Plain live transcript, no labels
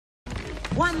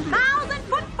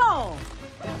1,000-foot fall.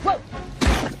 Whoa.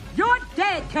 You're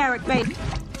dead, carrot baby.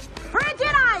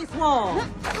 Frigid ice wall.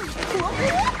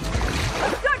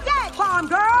 You're dead, farm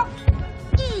girl.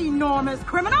 Enormous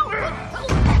criminal.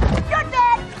 You're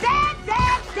dead, dead,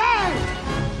 dead, dead.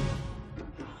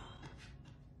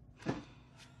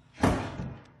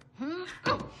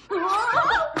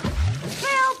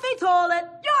 Filthy toilet.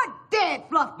 You're dead,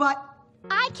 fluff butt.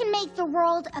 I can make the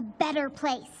world a better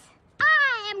place.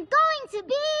 I am going to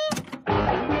be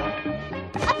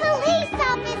a police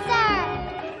officer!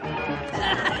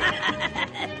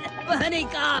 Bunny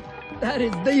cop! That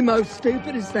is the most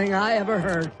stupidest thing I ever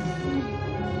heard.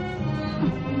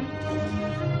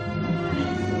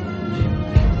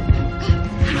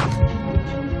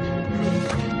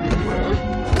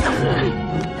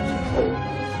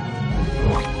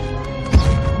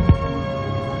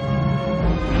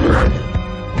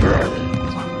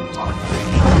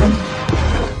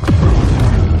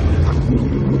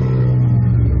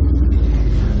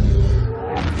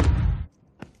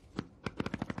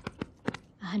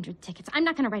 Tickets. I'm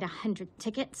not going to write 100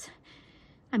 tickets.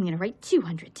 I'm going to write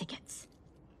 200 tickets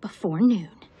before noon.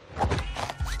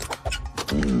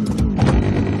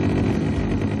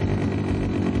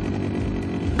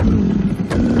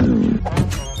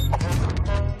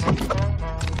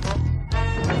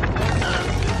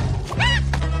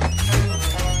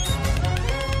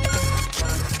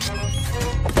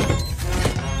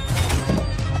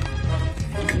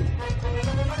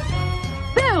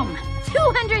 Boom!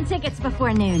 200 tickets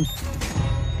before noon.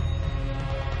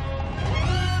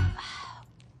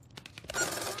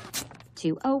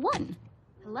 201.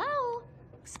 Hello?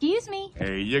 Excuse me.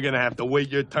 Hey, you're gonna have to wait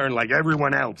your turn like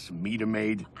everyone else, meter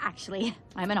maid. Actually,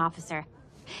 I'm an officer.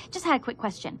 Just had a quick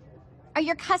question. Are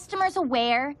your customers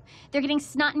aware they're getting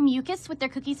snot and mucus with their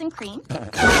cookies and cream?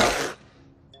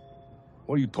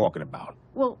 What are you talking about?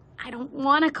 Well, I don't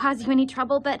want to cause you any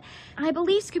trouble, but I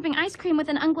believe scooping ice cream with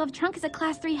an ungloved trunk is a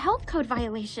Class 3 health code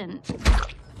violation.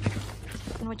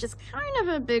 Which is kind of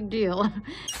a big deal.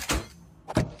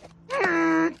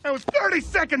 That was 30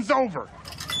 seconds over.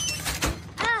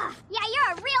 Yeah,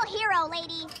 you're a real hero,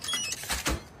 lady.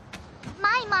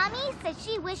 My mommy says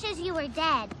she wishes you were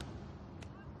dead.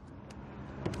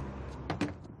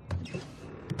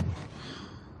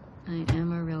 I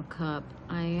am a real cop.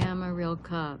 I am a real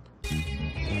cop.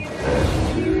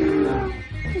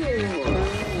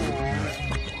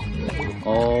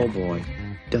 Oh, boy.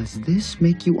 Does this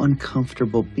make you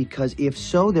uncomfortable? Because if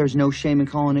so, there's no shame in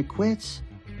calling it quits.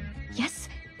 Yes,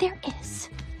 there is.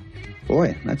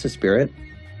 Boy, that's a spirit.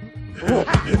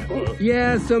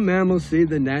 Yeah, some mammals say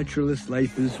the naturalist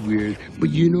life is weird. But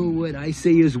you know what I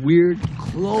say is weird?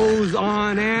 Clothes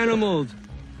on animals.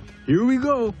 Here we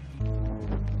go.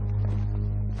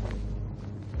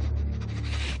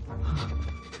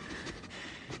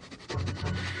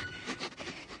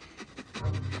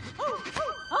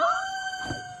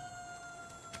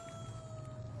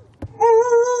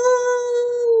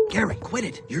 Gary, quit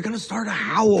it. You're gonna start a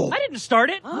howl. I didn't start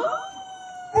it. Oh,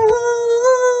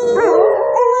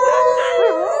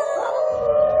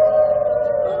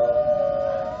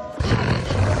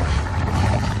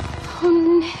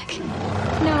 Nick.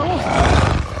 No.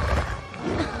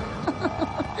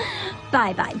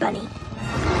 Bye-bye, bunny.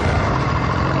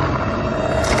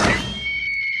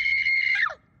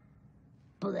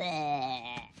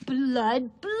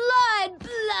 Blood, blood,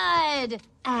 blood,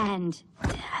 and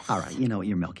death. All right, you know what?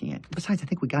 You're milking it. Besides, I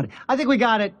think we got it. I think we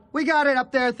got it. We got it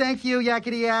up there. Thank you,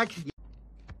 yakety yak.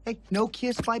 Hey, no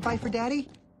kiss bye-bye for daddy?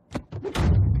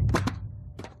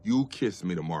 You kiss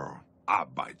me tomorrow, I'll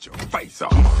bite your face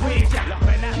off.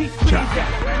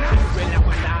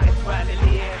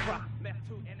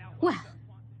 Well,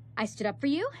 I stood up for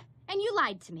you, and you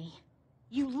lied to me.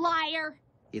 You liar.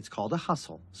 It's called a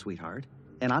hustle, sweetheart.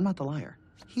 And I'm not the liar.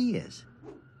 He is.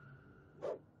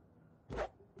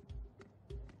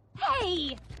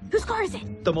 Hey! Whose car is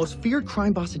it? The most feared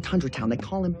crime boss in Tundra Town. They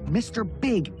call him Mr.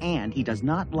 Big, and he does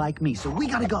not like me, so we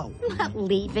gotta go. I'm not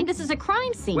leaving. This is a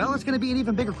crime scene. Well, it's gonna be an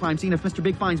even bigger crime scene if Mr.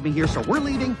 Big finds me here, so we're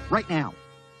leaving right now.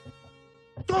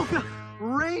 Oh,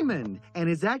 Raymond! And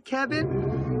is that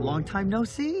Kevin? Long time no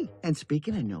see. And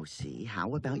speaking of no see,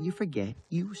 how about you forget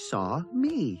you saw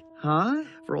me? Huh?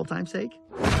 For old time's sake?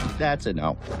 That's a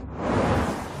no.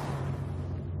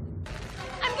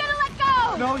 I'm gonna let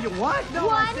go! No, you what? No,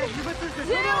 One, I said you but this is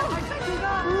two, no, I said do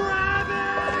not.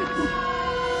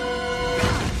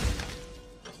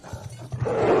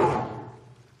 Rabbit!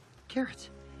 Carrots,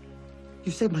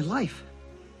 you saved my life.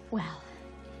 Well,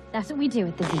 that's what we do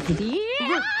at the DPD.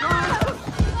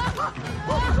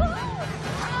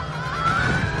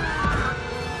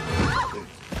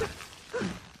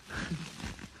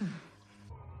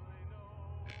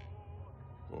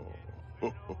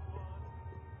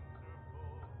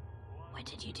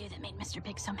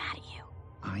 so mad at you?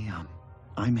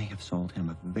 I may have sold him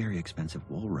a very expensive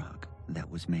wool rug that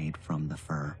was made from the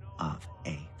fur of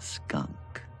a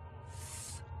skunk.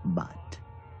 But...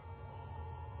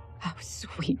 Oh,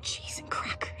 sweet cheese and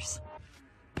crackers.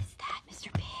 Is that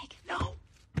Mr. Pig? No.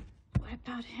 What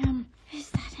about him?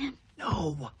 Is that him?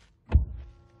 No.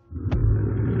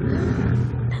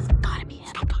 That's gotta be him.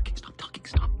 Stop talking, stop talking,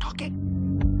 stop talking.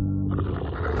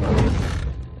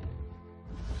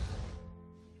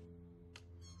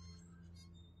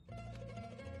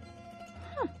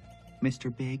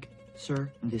 Mr. Big, sir,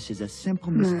 this is a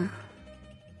simple mistake.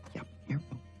 Yep, here.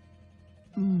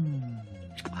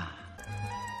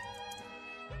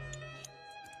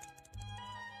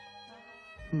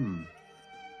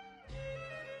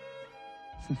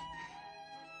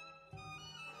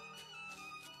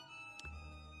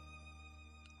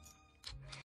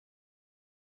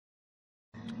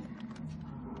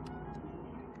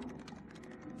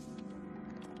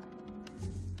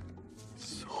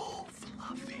 So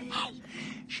fluffy. Hey!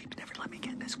 Sheep never let me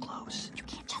get this close. You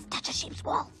can't just touch a sheep's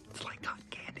wool. It's like cotton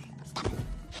candy. Stop it.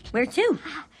 Where to?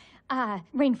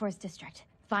 Rainforest District.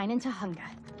 Fine into Hunga.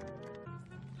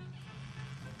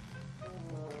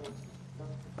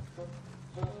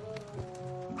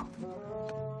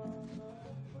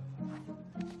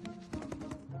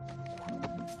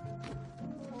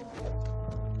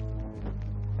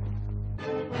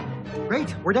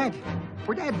 Great, we're dead.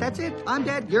 We're dead, that's it. I'm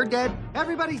dead, you're dead,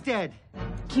 everybody's dead.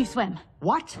 Can you swim?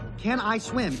 What? Can I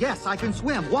swim? Yes, I can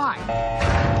swim. Why?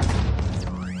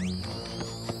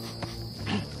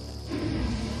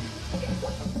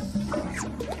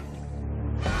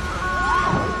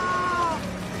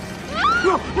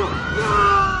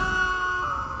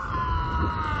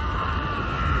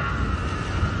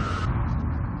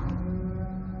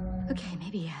 Okay,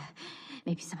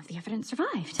 maybe some of the evidence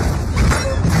survived.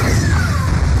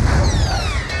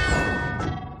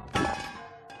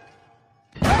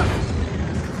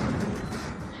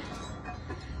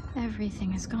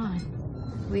 Everything is gone.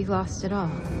 We lost it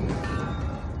all.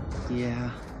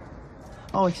 Yeah.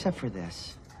 Oh, except for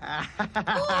this.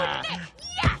 Oh, Nick!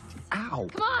 Yes! Ow!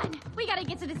 Come on! We gotta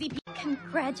get to the ZP.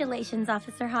 Congratulations,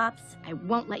 Officer Hopps. I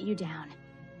won't let you down.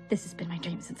 This has been my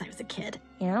dream since I was a kid.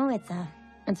 You know,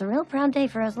 it's a real proud day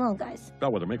for us little guys.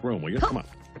 Bellwether, make room, will you? Come on.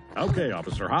 Okay,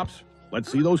 Officer Hopps.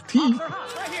 Let's see those teeth. Officer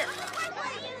Hopps, right here.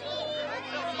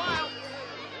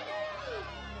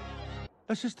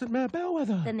 Assistant Mayor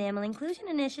Bellwether. The Mammal Inclusion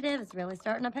Initiative is really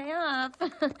starting to pay off.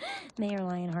 Mayor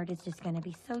Lionheart is just gonna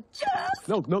be so jazzed.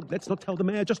 No, let's not tell the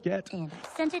mayor just yet. And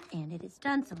I sent it, and it is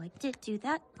done, so I did do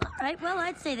that. All right, well,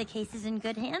 I'd say the case is in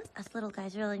good hands. Us little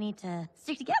guys really need to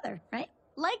stick together, right?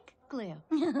 Like glue.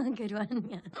 Good one,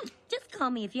 yeah. Just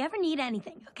call me if you ever need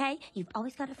anything, okay? You've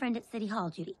always got a friend at City Hall,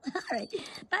 Judy. All right,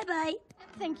 bye-bye.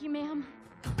 Thank you, ma'am.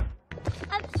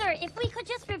 Sir, if we could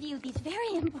just review these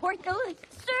very important... Oh,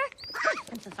 sir!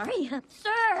 I'm so sorry.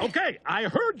 Sir! Okay, I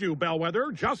heard you,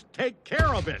 Bellwether. Just take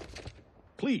care of it.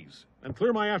 Please. And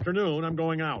clear my afternoon. I'm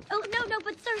going out. Oh, no,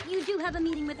 but sir, you do have a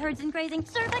meeting with Herds and Grazing.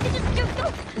 Sir, if I could just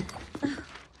go...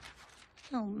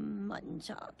 Oh, mutton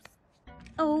chops.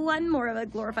 Oh, I'm more of a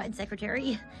glorified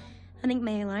secretary. I think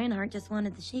Mayor Lionheart just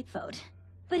wanted the sheep vote.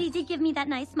 But he did give me that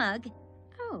nice mug.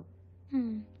 Oh.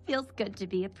 Feels good to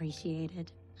be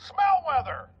appreciated.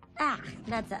 Smellweather! Ah,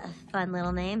 that's a fun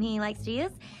little name he likes to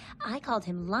use. I called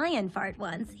him Lion Fart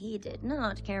once. He did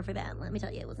not care for that. Let me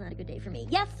tell you, it was not a good day for me.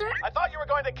 Yes, sir? I thought you were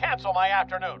going to cancel my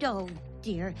afternoon. Oh,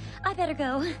 dear. I better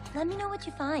go. Let me know what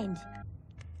you find.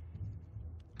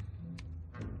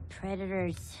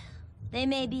 Predators. They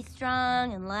may be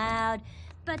strong and loud,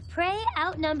 but prey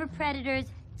outnumber predators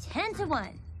 10 to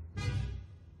 1.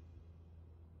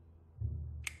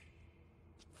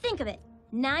 Think of it.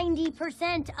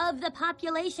 90% of the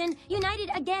population united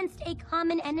against a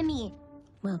common enemy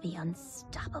will be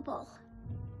unstoppable.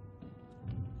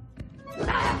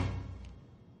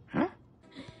 Huh?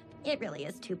 It really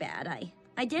is too bad.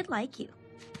 I did like you.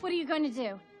 What are you going to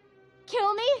do?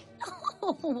 Kill me?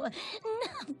 Oh, no,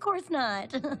 of course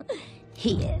not.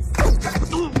 He is.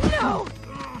 No!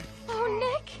 Oh,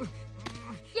 Nick!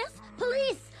 Yes,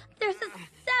 police! There's a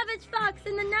savage fox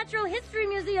in the Natural History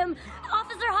Museum.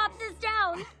 Officer Hopps is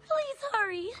down. Please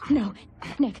hurry. No,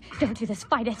 Nick, don't do this.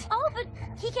 Fight it. Oh, but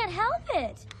he can't help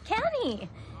it, can he?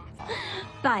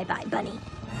 Bye-bye, bunny.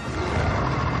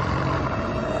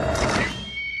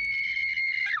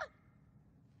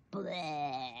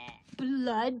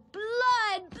 Blood,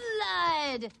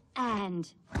 and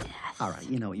death. All right,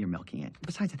 you know what, you're milking it.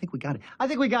 Besides, I think we got it. I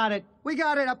think we got it. We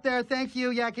got it up there. Thank you,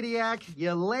 Yakety Yak.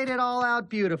 You laid it all out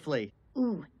beautifully.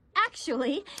 Ooh,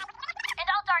 actually... And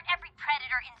I'll dart every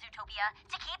predator in Zootopia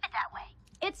to keep it that way.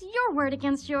 It's your word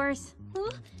against yours.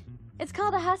 It's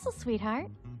called a hustle, sweetheart.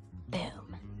 Boom.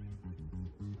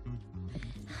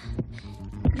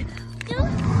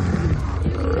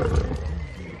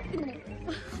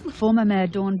 Former Mayor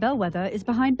Dawn Bellwether is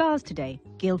behind bars today,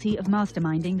 guilty of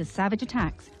masterminding the savage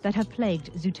attacks that have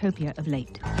plagued Zootopia of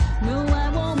late. No,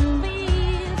 I won't